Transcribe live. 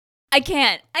I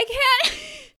can't. I can't.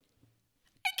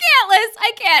 I can't, Liz.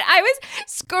 I can't. I was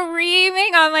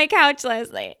screaming on my couch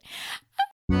last night.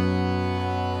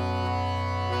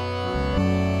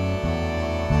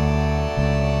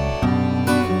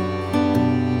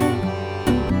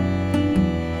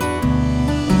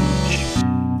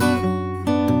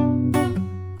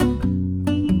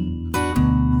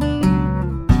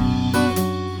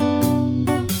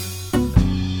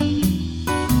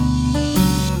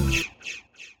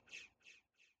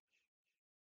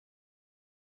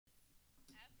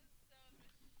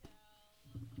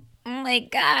 Oh my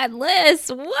God, Liz,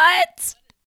 what?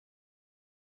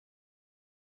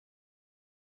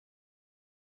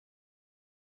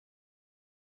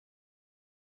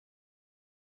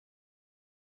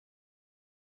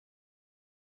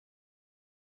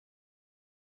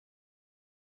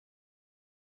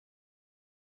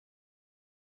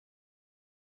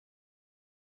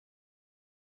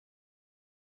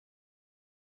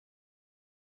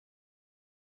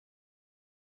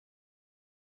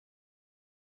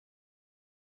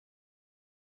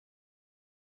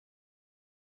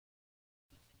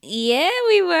 Yeah,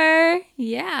 we were.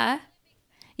 Yeah.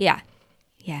 Yeah.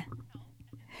 Yeah.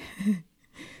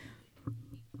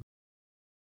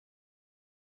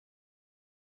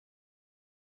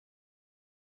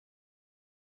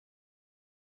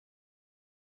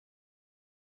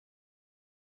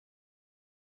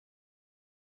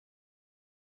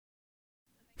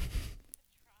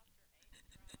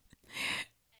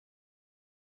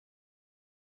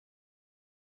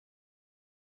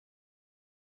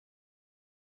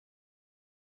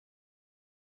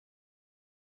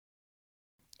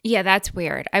 Yeah, that's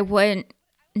weird. I wouldn't.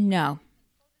 No,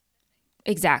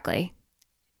 exactly.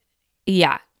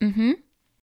 Yeah. Mm-hmm.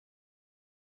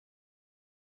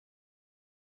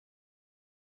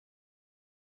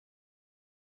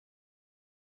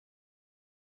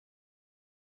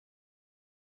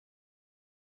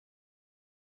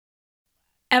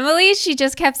 Emily, she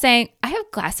just kept saying, I have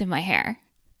glass in my hair.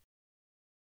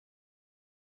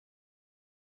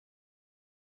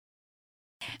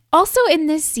 Also, in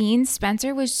this scene,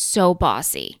 Spencer was so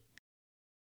bossy.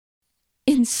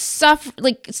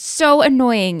 Like so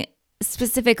annoying,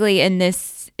 specifically in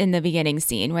the beginning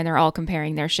scene when they're all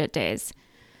comparing their shit days.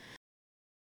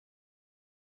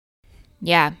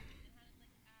 Yeah.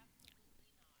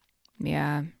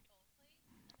 Yeah.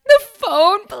 The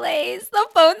phone plays. The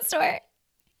phone store.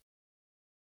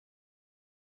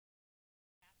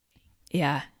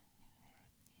 Yeah.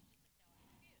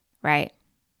 Right.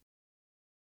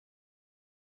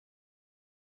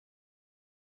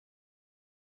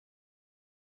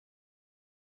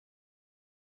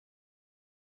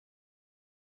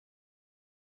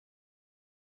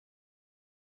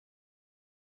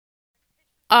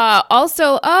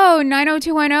 Also,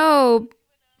 90210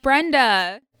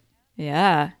 Brenda.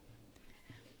 Yeah.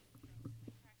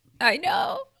 I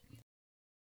know.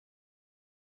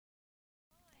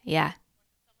 Yeah.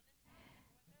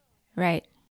 Right.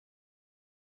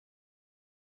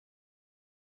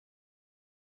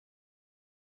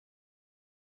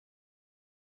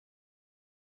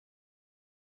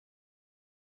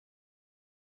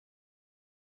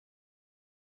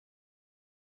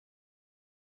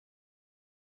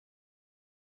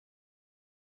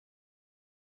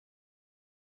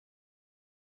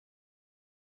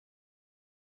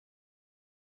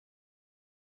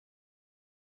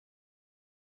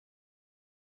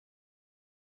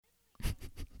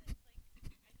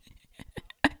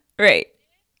 Right.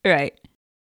 Right.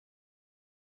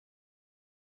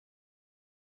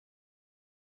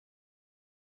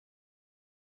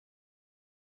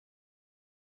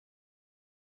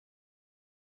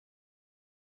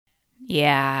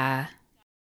 Yeah.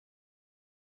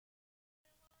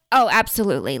 Oh,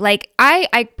 absolutely. Like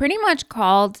I pretty much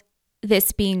called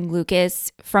this being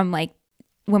Lucas from like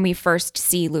when we first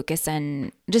see Lucas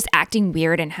and just acting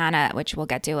weird and Hannah, which we'll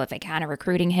get to with like Hannah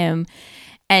recruiting him.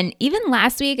 And even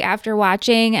last week after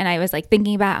watching and I was like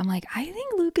thinking about, I'm like, I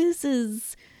think Lucas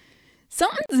is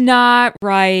something's not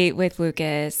right with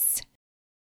Lucas.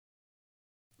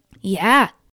 Yeah.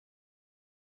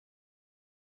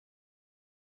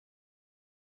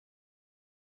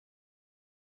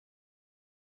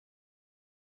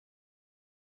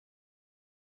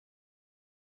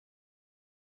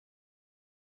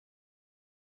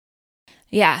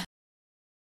 Yeah.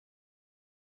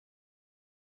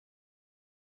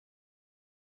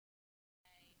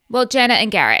 Well, Jenna and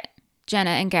Garrett. Jenna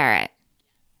and Garrett.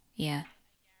 Yeah.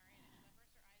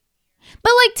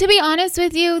 But like to be honest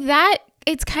with you, that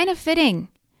it's kind of fitting.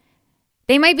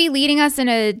 They might be leading us in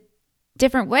a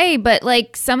different way, but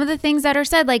like some of the things that are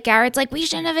said, like Garrett's like, we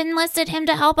shouldn't have enlisted him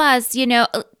to help us, you know.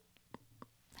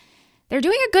 They're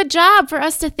doing a good job for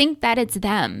us to think that it's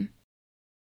them.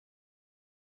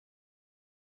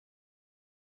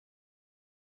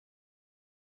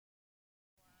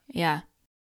 Yeah.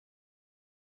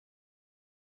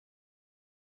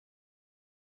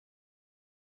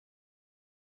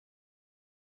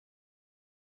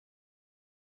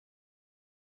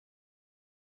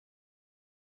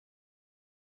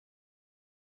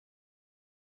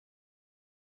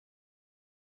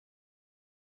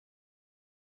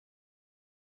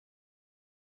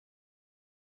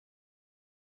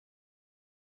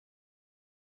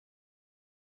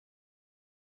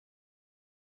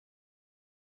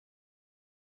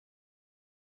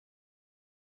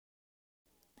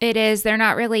 It is. They're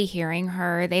not really hearing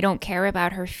her. They don't care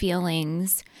about her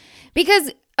feelings.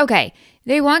 Because, okay,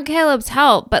 they want Caleb's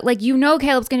help, but like, you know,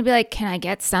 Caleb's going to be like, can I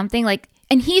get something? Like,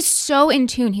 and he's so in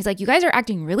tune. He's like, you guys are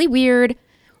acting really weird.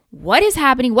 What is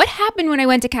happening? What happened when I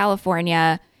went to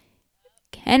California?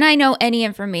 Can I know any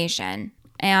information?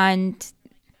 And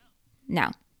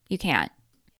no, you can't.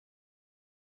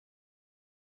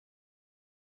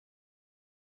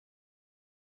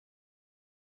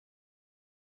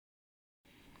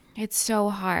 It's so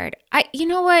hard. You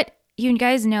know what? You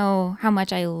guys know how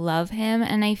much I love him,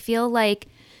 and I feel like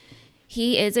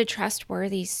he is a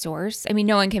trustworthy source. I mean,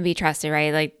 no one can be trusted,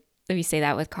 right? Like, let me say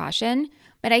that with caution.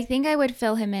 But I think I would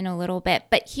fill him in a little bit.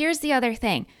 But here's the other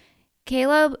thing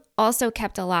Caleb also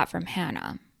kept a lot from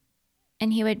Hannah.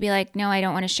 And he would be like, no, I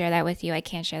don't want to share that with you. I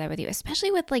can't share that with you,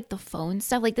 especially with like the phone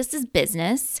stuff. Like, this is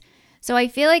business. So I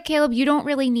feel like, Caleb, you don't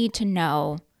really need to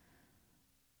know.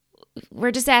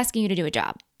 We're just asking you to do a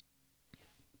job.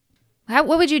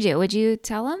 What would you do? Would you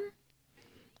tell him?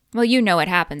 Well, you know what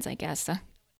happens, I guess. So.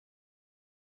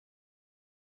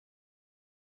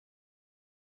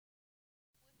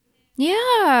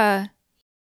 Yeah.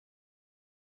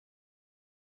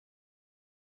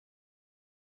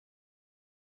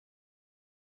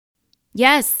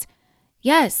 Yes.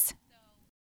 Yes.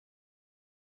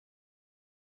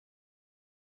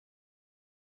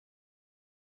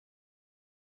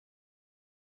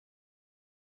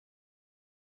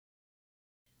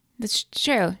 That's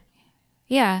true.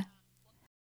 Yeah.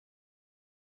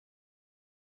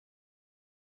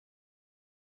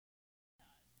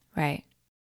 Right.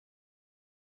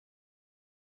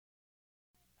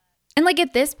 And like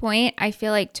at this point, I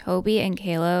feel like Toby and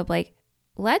Caleb, like,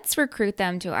 let's recruit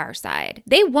them to our side.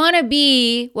 They want to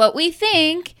be what we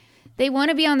think. They want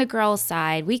to be on the girls'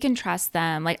 side. We can trust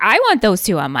them. Like, I want those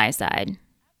two on my side.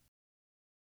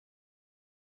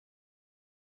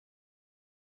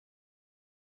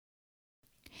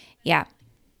 Yeah.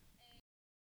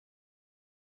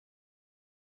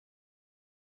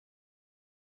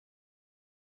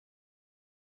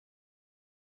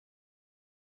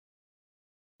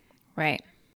 Right.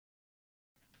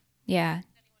 Yeah.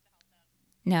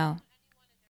 No,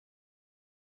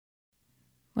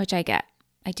 which I get.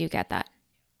 I do get that.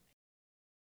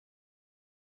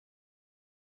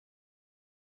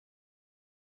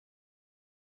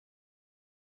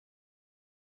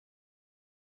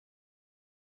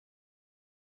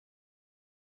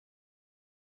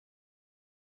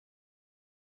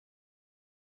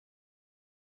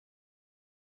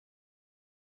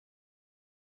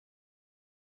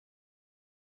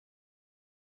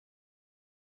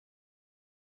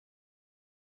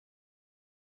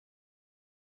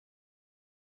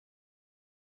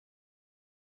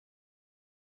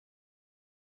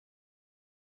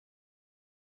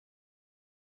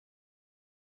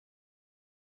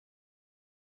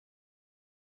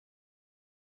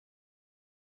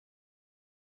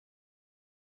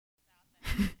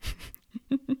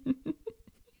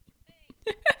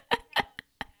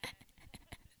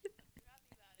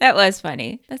 That was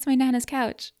funny. That's my Nana's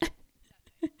couch.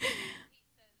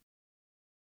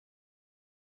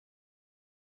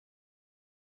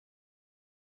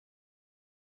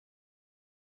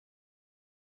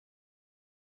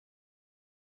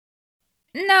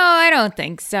 No, I don't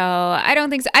think so. I don't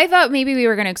think so. I thought maybe we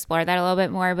were going to explore that a little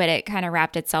bit more, but it kind of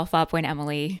wrapped itself up when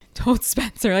Emily told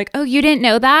Spencer, like, oh, you didn't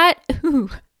know that? Ooh,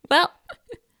 well,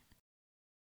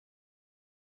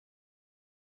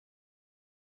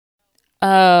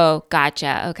 oh,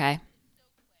 gotcha. Okay.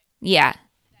 Yeah.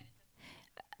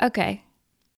 Okay.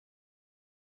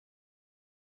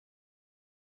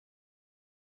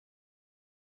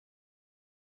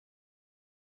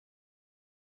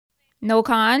 No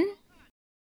con?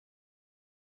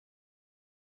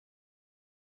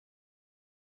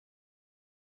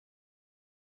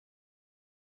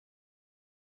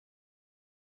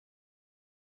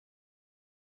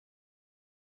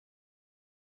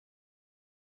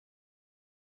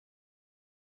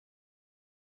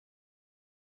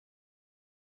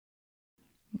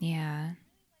 Yeah.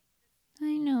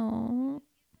 I know.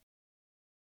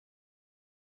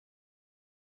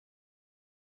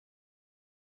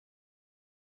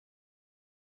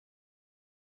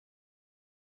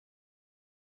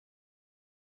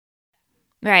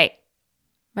 Right.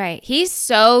 Right. He's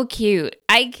so cute.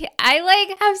 I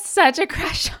like have such a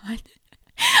crush on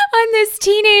this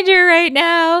teenager right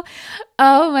now.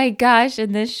 Oh my gosh,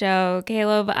 in this show,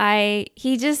 Caleb, I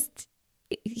he just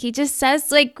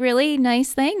says like really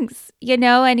nice things,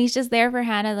 and he's just there for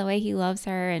Hannah the way he loves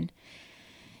her and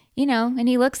and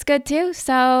he looks good too.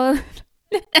 So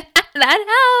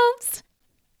that helps.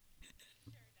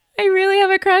 I really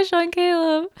have a crush on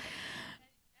Caleb.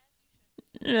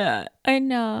 Yeah, I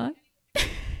know.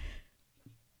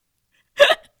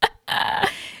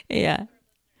 Yeah.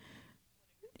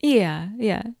 Yeah,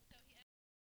 yeah.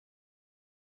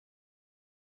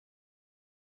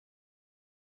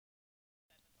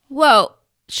 Whoa,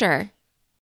 sure.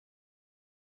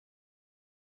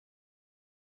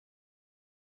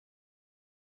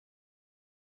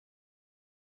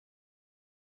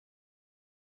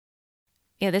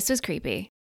 Yeah, this was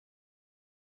creepy.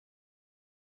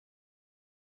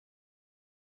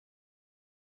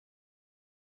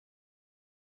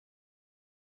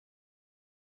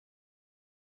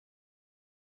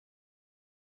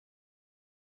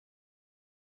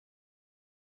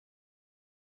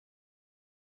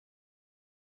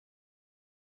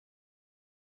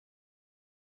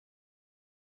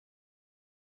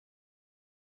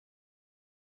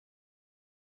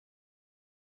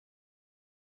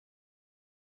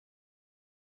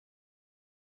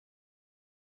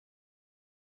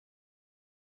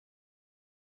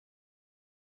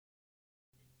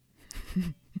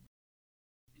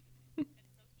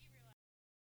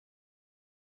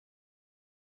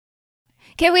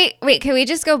 Can we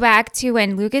just go back to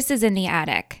when Lucas is in the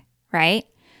attic, right?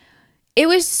 It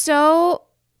was so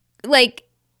like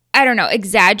I don't know,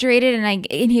 exaggerated and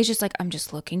he's just like I'm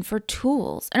just looking for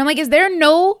tools. And I'm like is there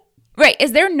no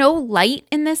light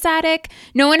in this attic?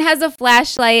 No one has a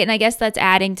flashlight and I guess that's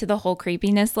adding to the whole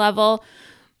creepiness level.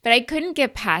 But I couldn't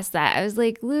get past that. I was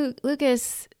like,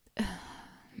 Lucas,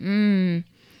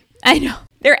 I know.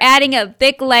 They're adding a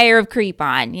thick layer of creep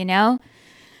on.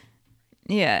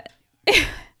 Yeah.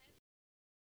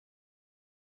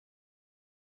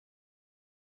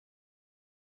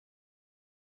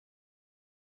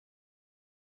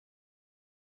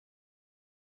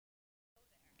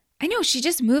 I know she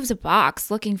just moves a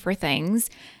box looking for things.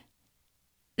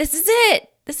 This is it.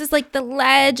 This is like the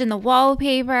ledge and the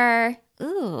wallpaper.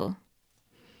 Ooh.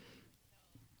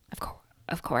 Of course.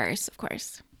 Of course. Of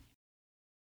course.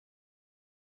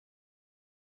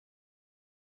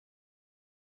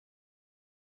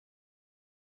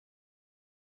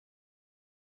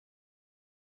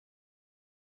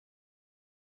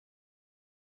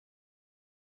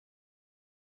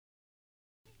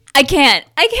 I can't.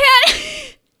 I can't.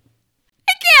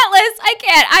 I can't, Liz. I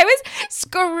can't. I was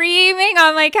screaming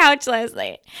on my couch last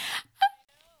night.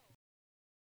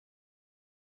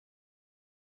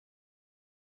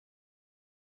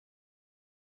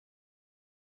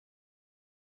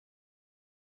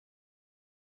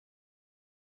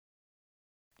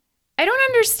 I don't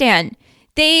understand.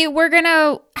 They were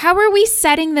gonna. How are we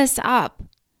setting this up?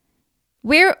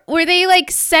 Where were they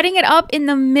like setting it up in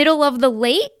the middle of the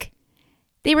lake?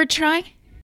 They were trying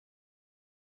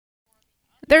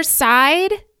their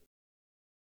side.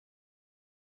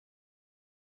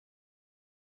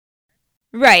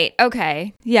 Right.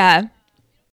 Okay. Yeah.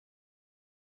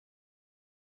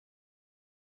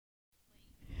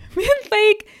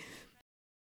 like.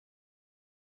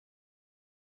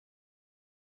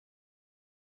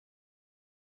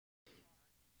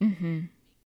 Hmm.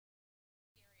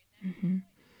 Hmm.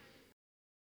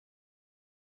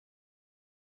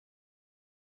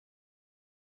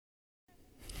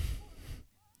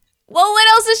 Well, what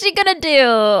else is she gonna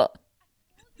do?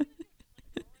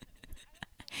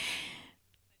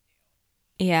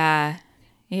 Yeah.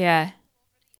 Yeah.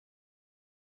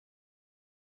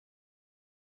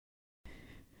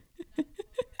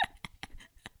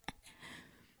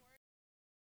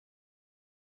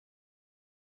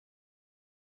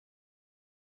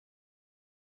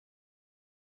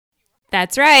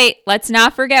 That's right. Let's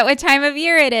not forget what time of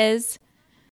year it is.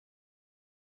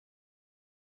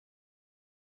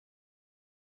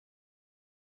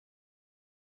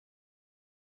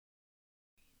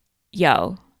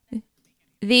 Yo,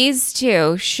 these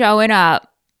two showing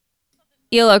up.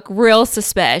 You look real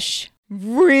suspicious.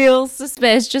 Real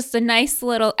suspicious. Just a nice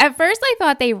little. At first, I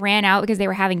thought they ran out because they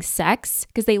were having sex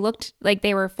because they looked like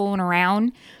they were fooling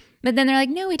around. But then they're like,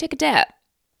 no, we took a dip.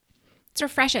 It's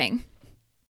refreshing.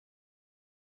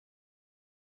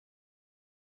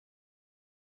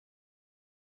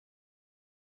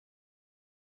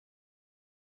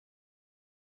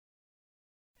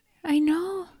 I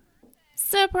know.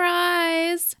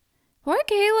 Surprise. Poor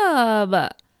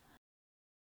Caleb.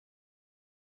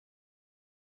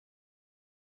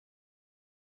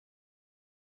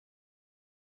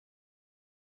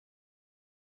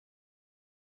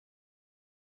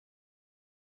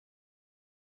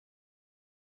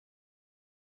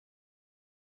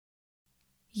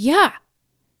 Yeah.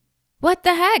 What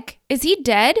the heck? Is he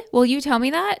dead? Will you tell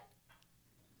me that?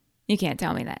 You can't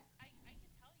tell me that.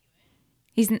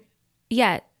 He's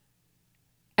yeah.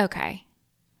 Okay.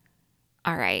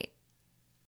 All right.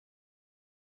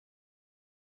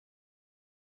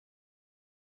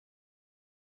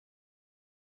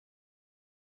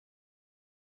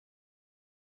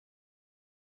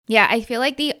 Yeah, I feel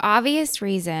like the obvious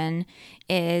reason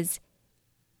is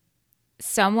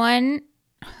someone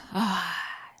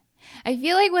I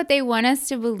feel like what they want us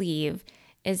to believe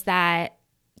is that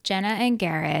Jenna and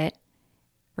Garrett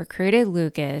recruited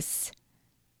Lucas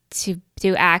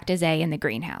to act as A in the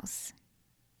greenhouse.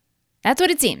 That's what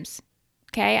it seems.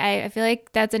 Okay. I feel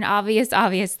like that's an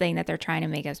obvious thing that they're trying to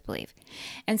make us believe.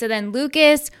 And so then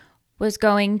Lucas was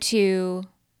going to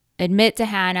admit to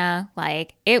Hannah,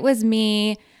 like, it was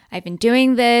me. I've been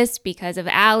doing this because of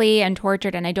Allie and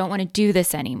Tortured, and I don't want to do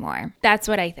this anymore. That's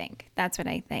what I think. That's what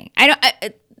I think.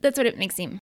 That's what it makes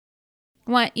me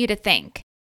want you to think.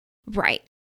 Right.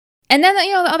 And then,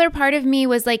 the other part of me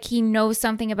was like, he knows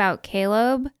something about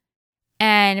Caleb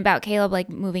and about Caleb like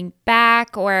moving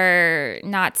back or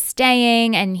not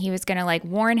staying. And he was going to like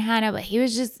warn Hannah, but he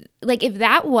was just like, if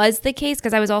that was the case,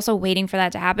 because I was also waiting for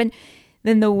that to happen,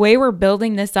 then the way we're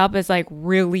building this up is like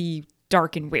really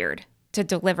dark and weird to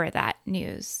deliver that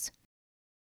news.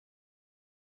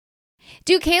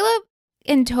 Do Caleb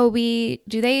and Toby,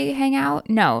 do they hang out?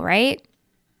 No, right?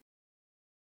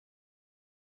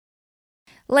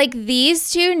 Like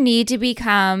these two need to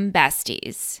become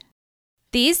besties.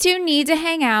 These two need to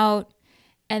hang out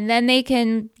and then they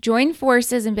can join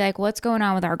forces and be like, what's going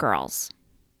on with our girls?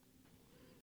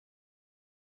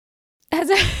 As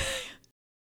a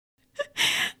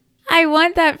I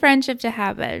want that friendship to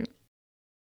happen.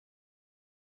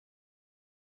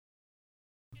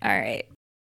 All right.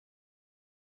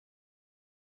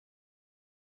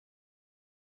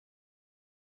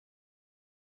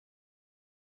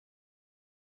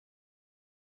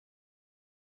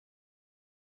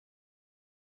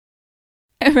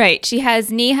 Right. She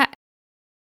has knee high.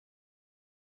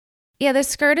 Yeah, the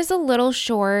skirt is a little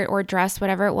short or dress,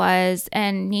 whatever it was,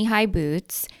 and knee high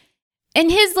boots. And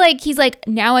he's like,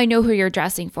 now I know who you're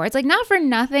dressing for. It's like, not for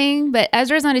nothing, but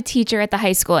Ezra's not a teacher at the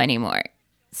high school anymore.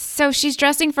 So she's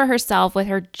dressing for herself with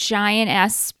her giant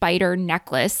ass spider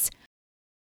necklace.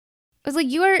 I was like,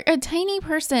 you are a tiny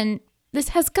person. This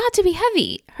has got to be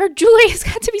heavy. Her jewelry has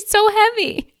got to be so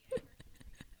heavy.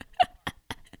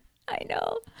 I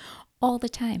know. All the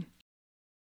time.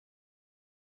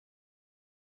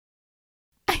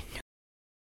 I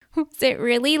know. Was it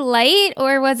really light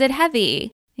or was it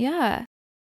heavy? Yeah.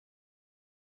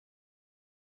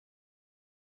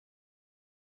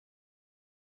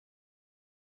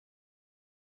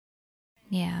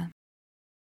 Yeah.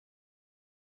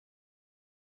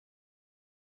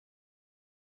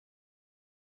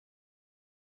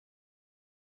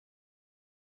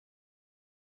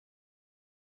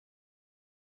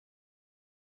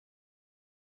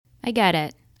 I get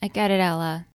it. I get it,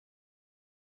 Ella.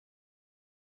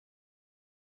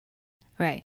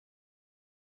 Right.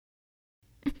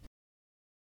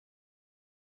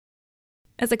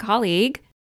 As a colleague.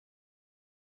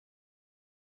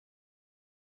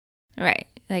 Right.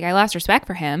 Like I lost respect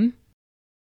for him.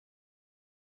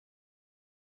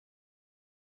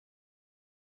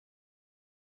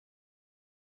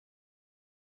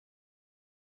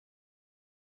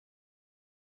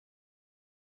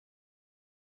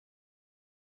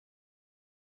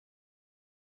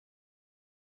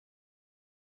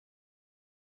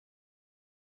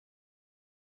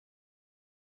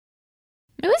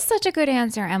 It was such a good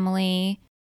answer, Emily.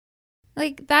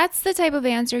 Like that's the type of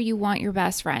answer you want your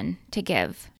best friend to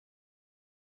give.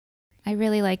 I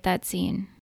really like that scene.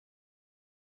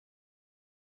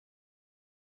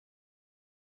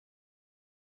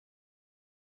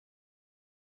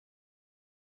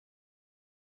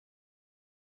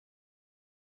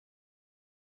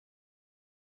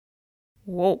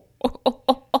 Whoa.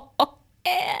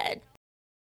 Ed.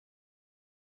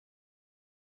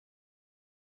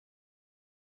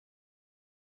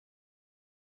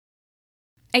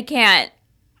 I can't.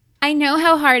 I know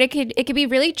how hard it could be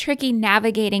really tricky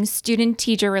navigating student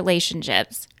teacher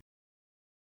relationships.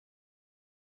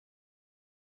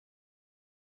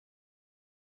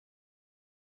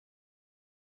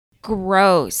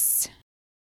 Gross.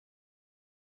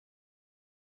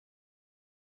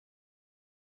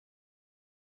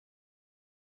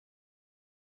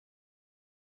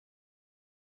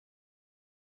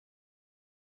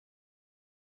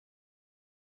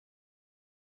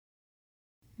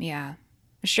 Yeah.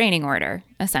 Restraining order,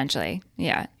 essentially.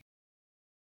 Yeah.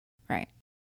 Right.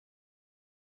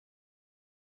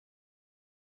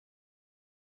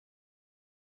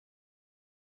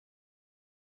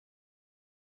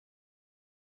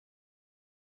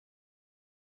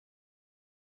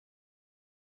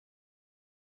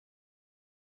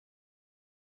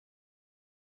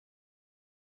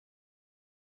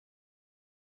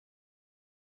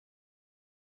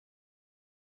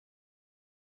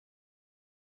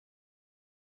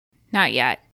 Not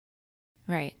yet.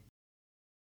 Right.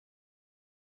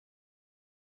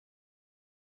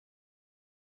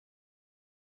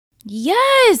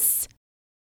 Yes.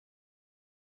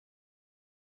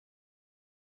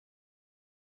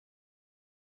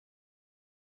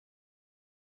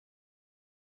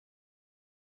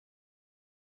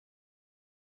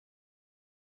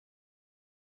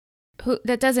 Who,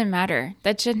 that doesn't matter.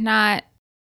 That should not.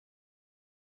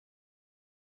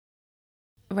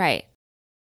 Right.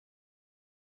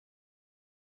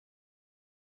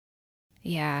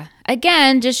 Yeah.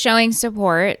 Again, just showing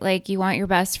support. Like you want your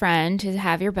best friend to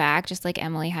have your back, just like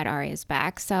Emily had Arya's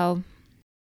back. So,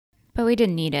 but we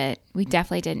didn't need it. We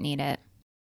definitely didn't need it.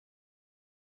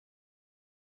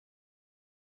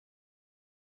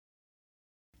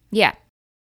 Yeah.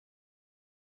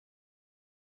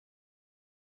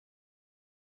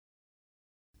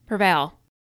 Prevail.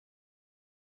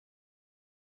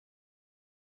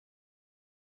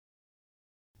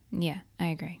 Yeah, I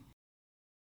agree.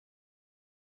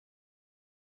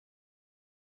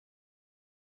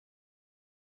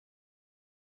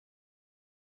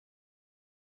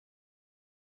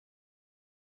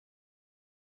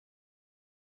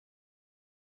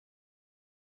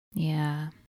 Yeah.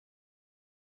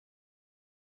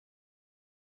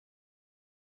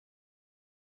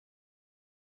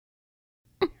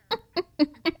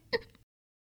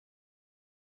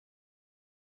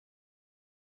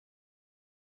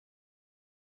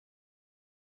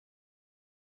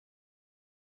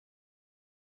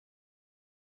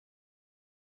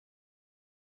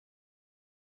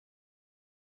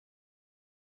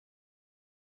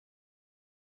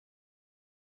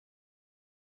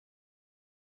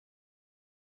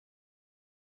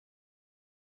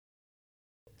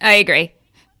 I agree.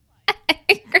 I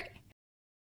agree.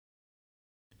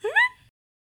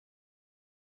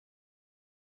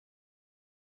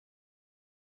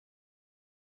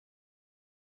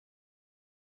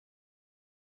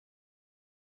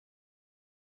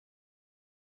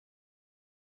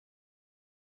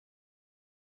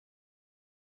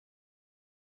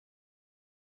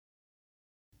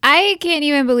 I can't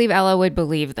even believe Ella would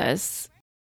believe this.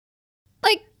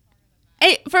 Like,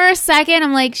 for a second,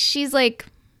 I'm like, she's like,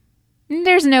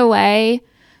 there's no way.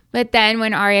 But then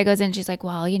when Arya goes in, she's like,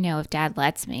 well, if dad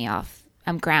lets me off,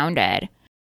 I'm grounded.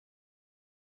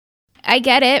 I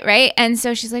get it, right? And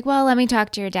so she's like, well, let me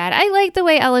talk to your dad. I like the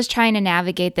way Ella's trying to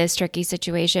navigate this tricky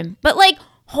situation. But like,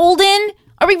 Holden,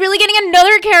 are we really getting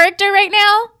another character right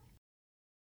now?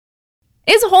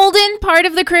 Is Holden part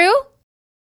of the crew?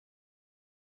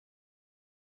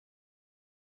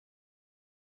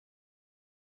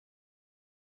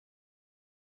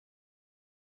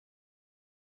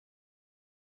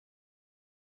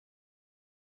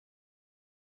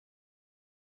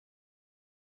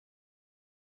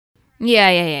 Yeah,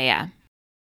 yeah, yeah, yeah.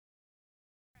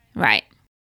 Right.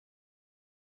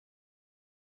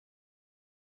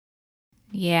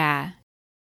 Yeah.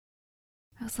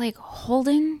 I was like,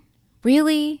 Holden?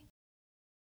 Really?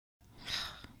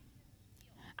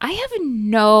 I have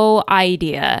no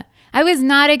idea. I was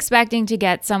not expecting to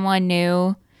get someone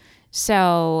new.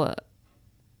 So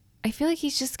I feel like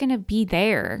he's just going to be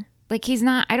there. Like, he's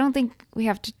not, I don't think we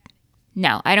have to,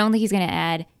 no, I don't think he's going to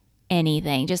add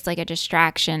anything. Just like a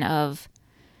distraction of,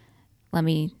 let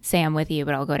me say I'm with you,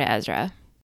 but I'll go to Ezra.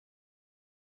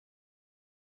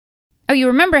 Oh, you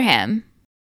remember him?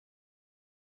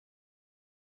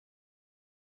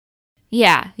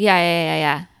 Yeah, yeah, yeah, yeah,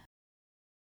 yeah.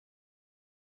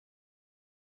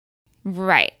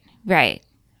 Right, right.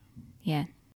 Yeah.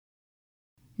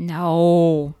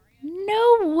 No.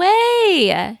 No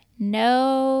way.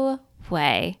 No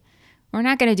way. We're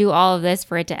not going to do all of this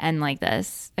for it to end like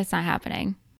this. It's not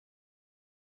happening.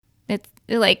 It's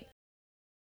like,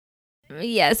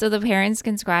 yeah, so the parents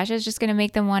can squash it. It's just going to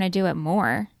make them want to do it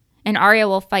more. And Arya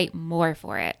will fight more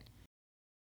for it.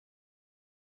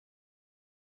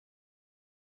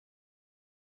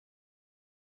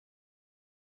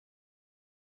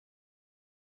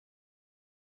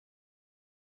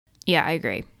 Yeah, I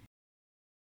agree.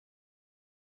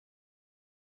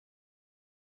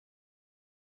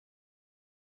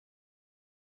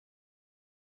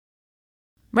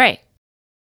 Right.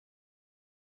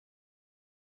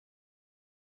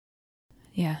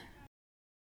 Yeah.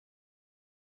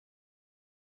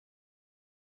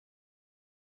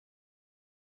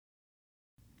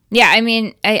 Yeah, I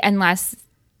mean, unless,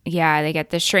 yeah, they get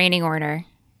the restraining order.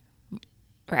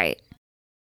 Right.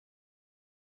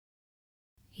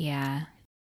 Yeah.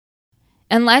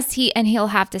 Unless he'll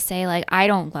have to say, like, I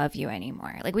don't love you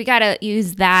anymore. Like, we got to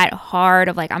use that hard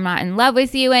of, like, I'm not in love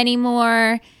with you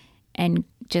anymore, and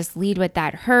just lead with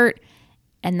that hurt.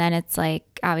 And then it's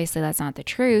like, obviously, that's not the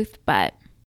truth, but.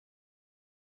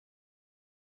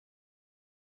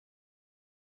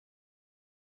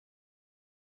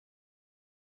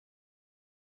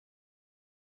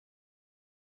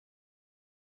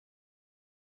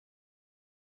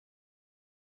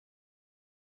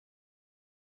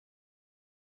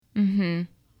 Mm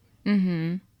hmm. Mm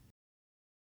hmm.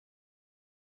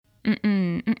 Mm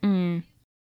mm. Mm mm.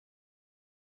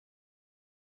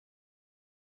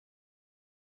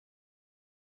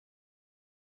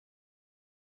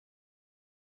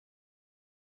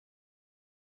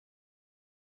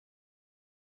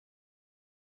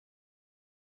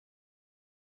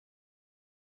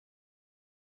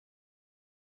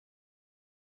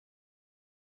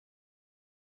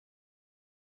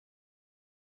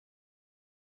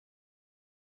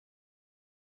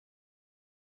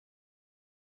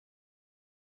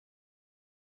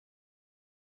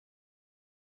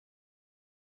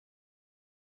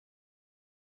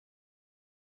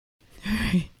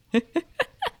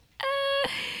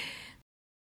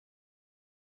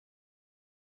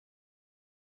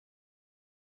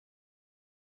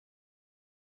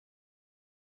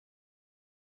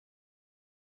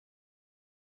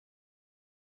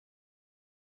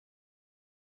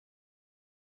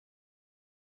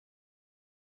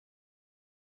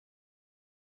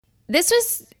 This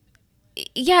was,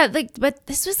 yeah, like, but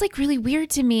this was like really weird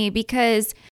to me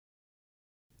because,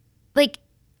 like,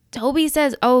 Toby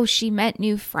says, oh, she met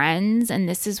new friends and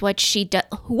this is what she does.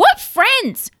 What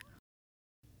friends?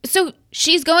 So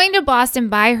she's going to Boston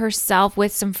by herself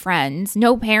with some friends.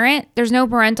 No parent. There's no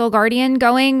parental guardian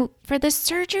going for the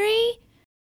surgery.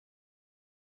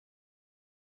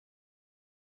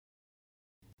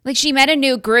 Like, she met a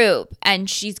new group and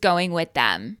she's going with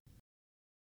them.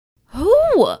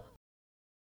 Who?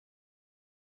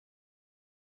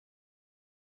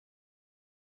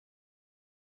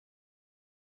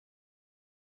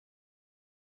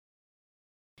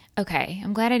 Okay,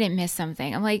 I'm glad I didn't miss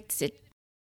something. I'm like,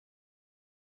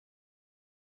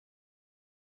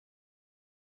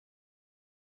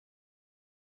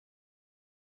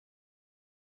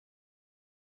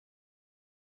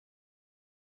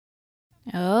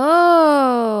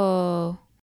 oh.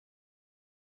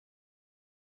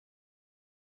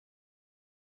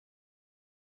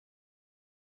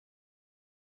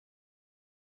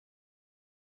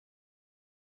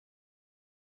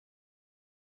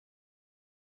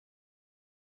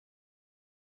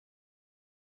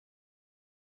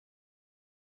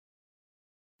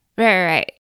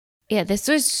 Right. Yeah, this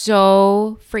was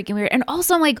so freaking weird. And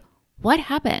also, I'm like, what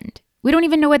happened? We don't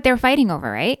even know what they're fighting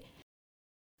over, right?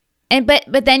 And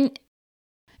but then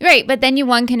right, but then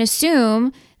one can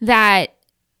assume that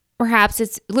perhaps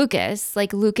it's Lucas.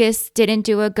 Like, Lucas didn't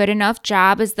do a good enough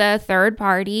job as the third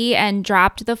party and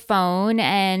dropped the phone,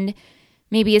 and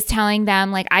maybe is telling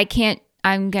them, like,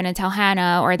 I'm going to tell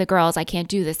Hannah or the girls I can't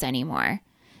do this anymore.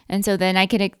 And so then I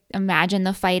could imagine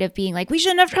the fight of being like, we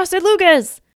shouldn't have trusted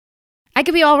Lucas. I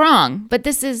could be all wrong, but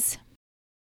this is,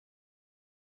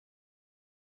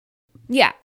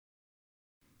 yeah,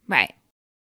 right.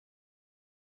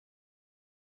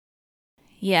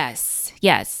 Yes,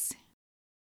 yes.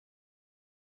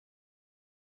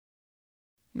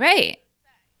 Right,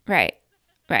 right,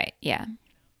 right. Yeah.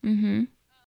 Mm-hmm.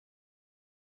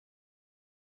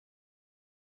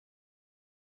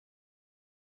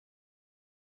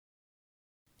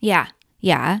 Yeah,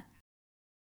 yeah.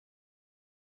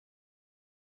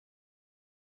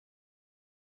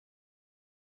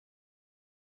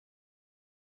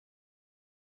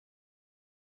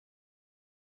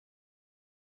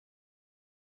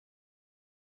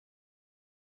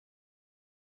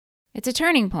 It's a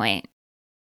turning point.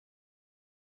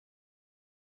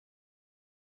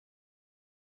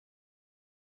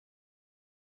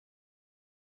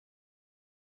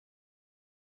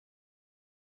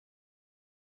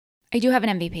 I do have an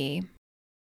MVP.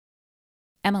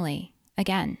 Emily,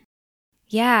 again.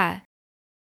 Yeah.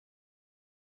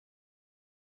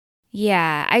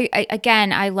 Yeah. I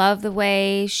again, I love the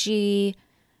way she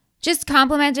just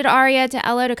complimented Arya to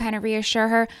Ella to kind of reassure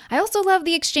her. I also love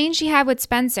the exchange she had with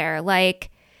Spencer.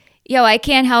 Like, yo, I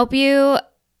can't help you.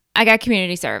 I got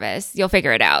community service. You'll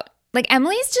figure it out. Like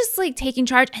Emily's just like taking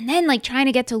charge and then like trying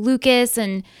to get to Lucas,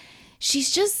 and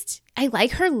I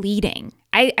like her leading.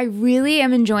 I really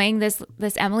am enjoying this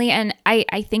Emily, and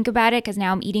I think about it because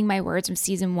now I'm eating my words from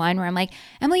season 1 where I'm like,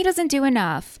 Emily doesn't do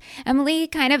enough. Emily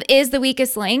kind of is the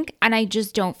weakest link, and I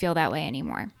just don't feel that way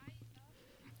anymore.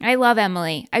 I love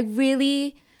Emily.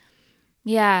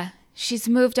 She's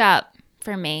moved up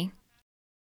for me.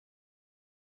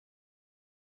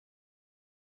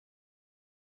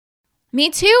 Me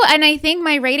too. And I think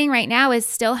my rating right now is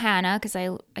still Hannah because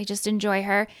I just enjoy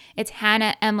her. It's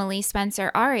Hannah, Emily,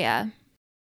 Spencer, Aria.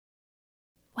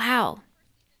 Wow.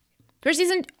 For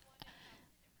season...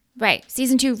 Right.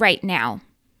 Season 2 right now,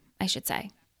 I should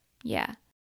say. Yeah.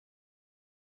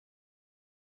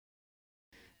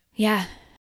 Yeah.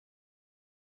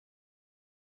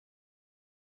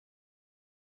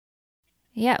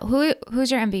 Yeah.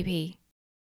 Who's your MVP?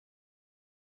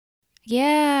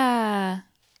 Yeah.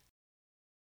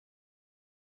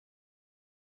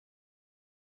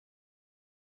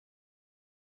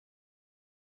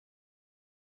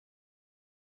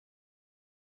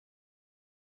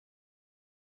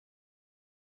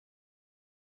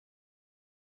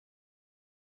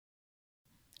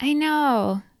 I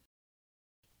know.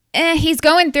 He's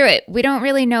going through it. We don't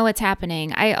really know what's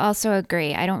happening. I also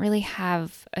agree. I don't really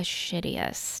have a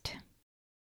shittiest.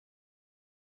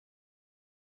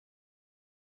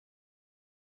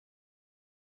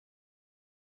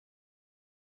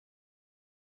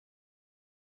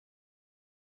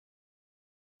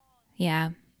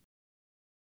 Yeah.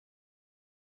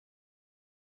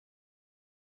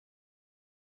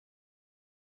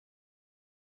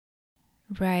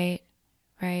 Right.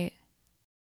 Right.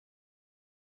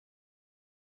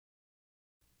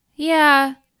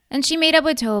 Yeah. And she made up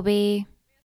with Toby.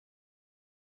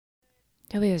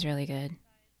 Toby was really good.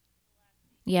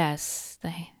 Yes.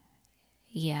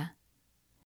 Yeah.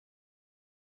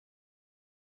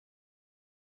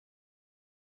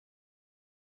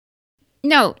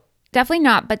 No, definitely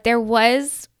not. But there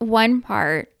was one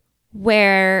part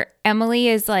where Emily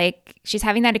is like, she's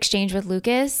having that exchange with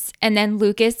Lucas. And then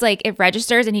Lucas, like, it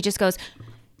registers and he just goes,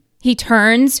 he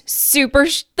turns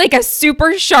like a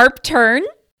super sharp turn.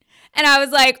 And I was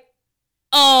like,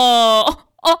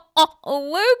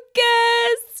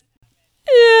 Lucas.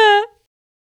 Yeah.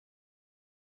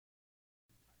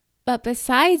 But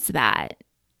besides that,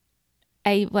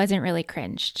 I wasn't really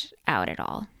cringed out at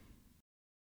all.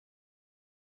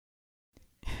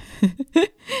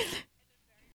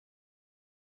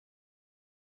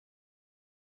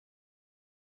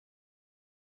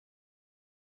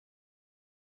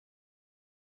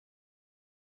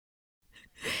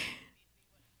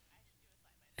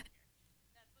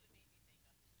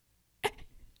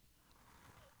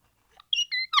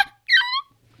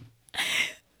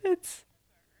 It's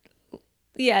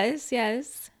yes,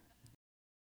 yes.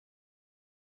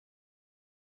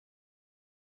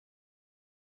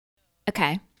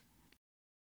 Okay.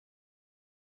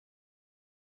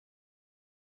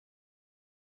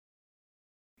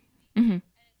 Mm-hmm.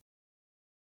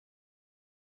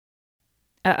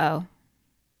 Uh-oh.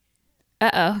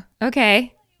 Uh-oh.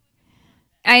 Okay.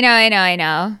 I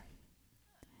know.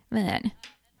 Then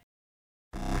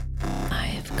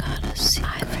I've got a secret.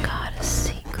 I've got a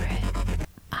secret.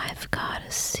 I've got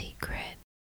a secret.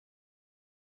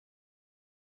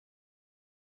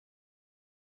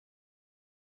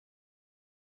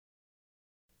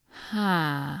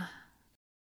 huh.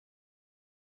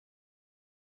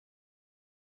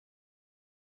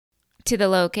 To the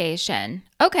location.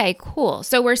 Okay, cool.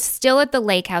 So we're still at the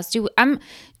lake house.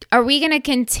 Are we going to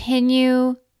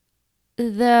continue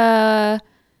the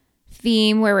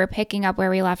theme where we're picking up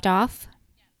where we left off?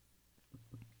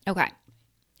 Okay.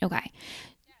 Okay.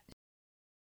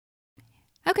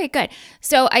 Okay, good.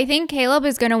 So I think Caleb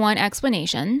is going to want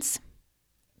explanations.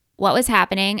 What was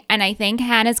happening? And I think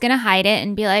Hannah's going to hide it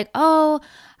and be like, "Oh,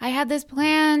 I had this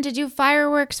plan to do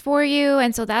fireworks for you,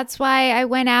 and so that's why I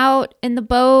went out in the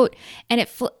boat and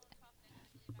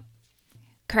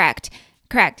Correct.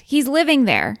 Correct. He's living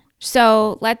there.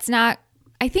 So let's not.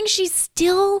 I think she's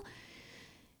still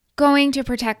going to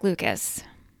protect Lucas,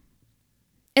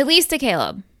 at least to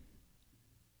Caleb.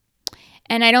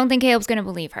 And I don't think Caleb's going to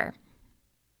believe her.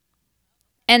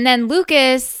 And then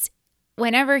Lucas,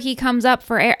 whenever he comes up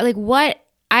for air, like what?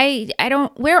 I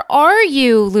don't. Where are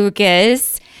you,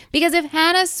 Lucas? Because if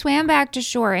Hannah swam back to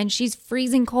shore and she's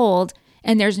freezing cold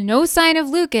and there's no sign of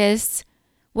Lucas,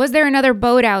 was there another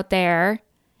boat out there?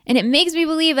 And it makes me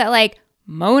believe that like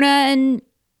Mona and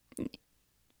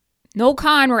Noel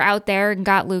Khan were out there and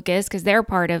got Lucas because they're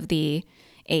part of the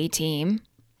A team.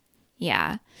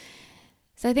 Yeah.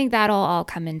 So I think that'll all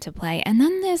come into play. And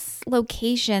then this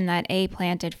location that A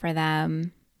planted for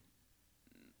them,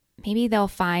 maybe they'll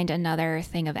find another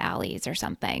thing of Allie's or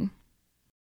something.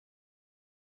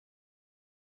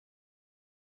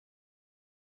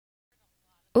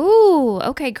 Ooh,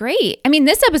 okay, great. I mean,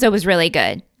 this episode was really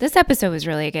good. This episode was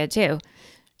really good too.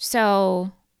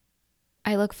 So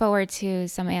I look forward to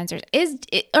some answers.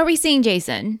 Are we seeing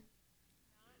Jason?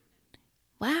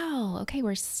 Wow. Okay,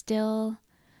 we're still...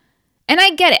 And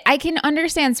I get it. I can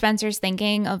understand Spencer's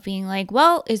thinking of being like,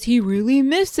 well, is he really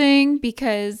missing?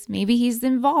 Because maybe he's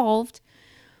involved.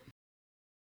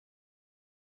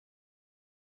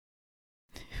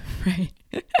 Right.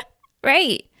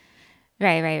 Right.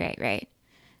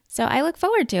 So I look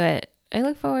forward to it.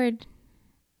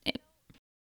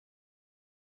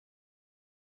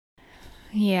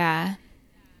 Yeah.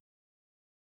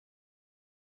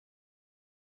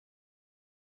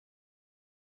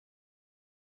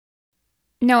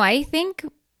 No, I think,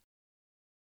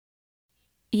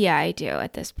 yeah, I do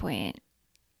at this point.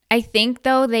 I think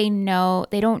though they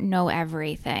don't know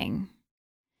everything.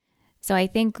 So I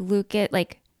think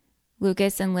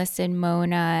Lucas enlisted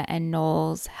Mona and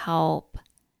Knowles help,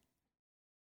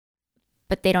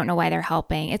 but they don't know why they're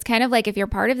helping. It's kind of like if you're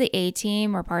part of the A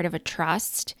team or part of a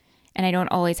trust, and I don't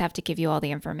always have to give you all the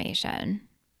information.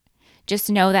 Just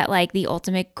know that like the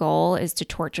ultimate goal is to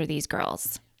torture these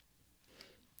girls.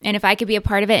 And if I could be a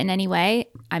part of it in any way,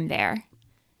 I'm there.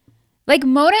 Like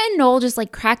Mona and Noel just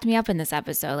like cracked me up in this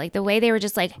episode. Like the way they were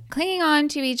just like clinging on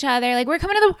to each other. Like we're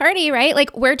coming to the party, right?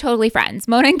 Like we're totally friends.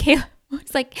 Mona and Caleb.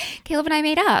 It's like Caleb and I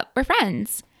made up. We're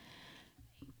friends.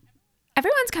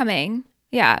 Everyone's coming.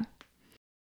 Yeah.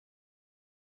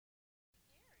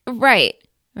 Right.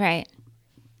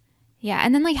 Yeah.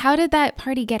 And then like how did that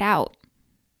party get out?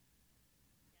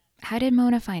 How did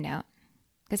Mona find out?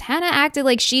 Because Hannah acted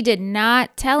like she did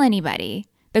not tell anybody.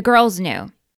 The girls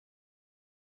knew.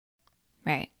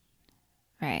 Right.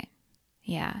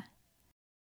 Yeah.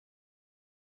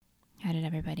 How did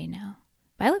everybody know?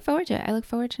 But I look forward to it. I look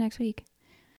forward to next week.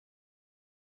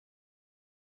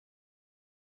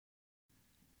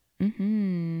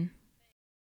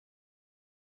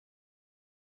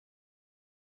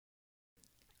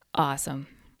 Awesome.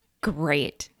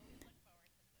 Great.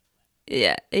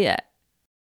 Yeah.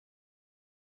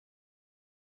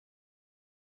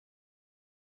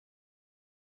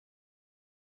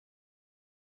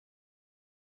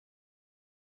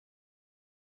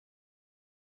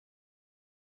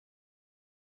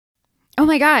 Oh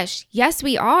my gosh. Yes,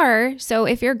 we are. So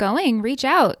if you're going, reach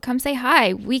out. Come say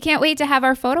hi. We can't wait to have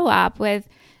our photo op with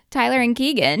Tyler and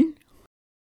Keegan.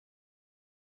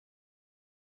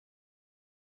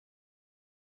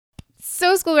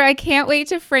 So school, I can't wait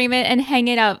to frame it and hang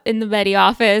it up in the Betty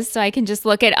office so I can just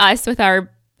look at us with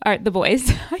the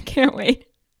boys. I can't wait.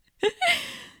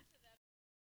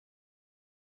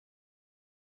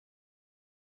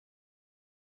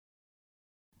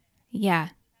 Yeah.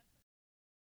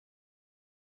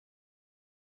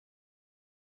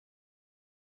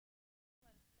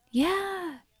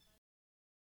 Yeah.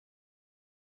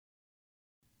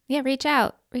 Yeah, reach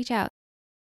out.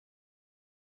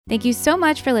 Thank you so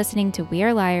much for listening to We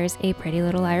Are Liars, a Pretty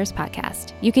Little Liars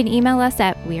podcast. You can email us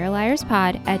at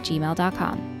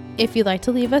weareliarspod@gmail.com. If you'd like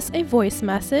to leave us a voice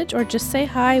message or just say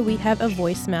hi, we have a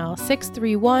voicemail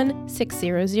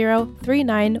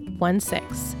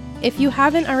 631-600-3916. If you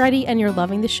haven't already and you're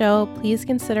loving the show, please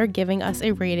consider giving us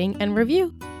a rating and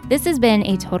review. This has been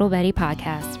a Total Betty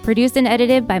podcast, produced and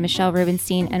edited by Michelle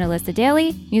Rubenstein and Alyssa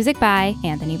Daly, music by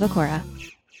Anthony Bacora.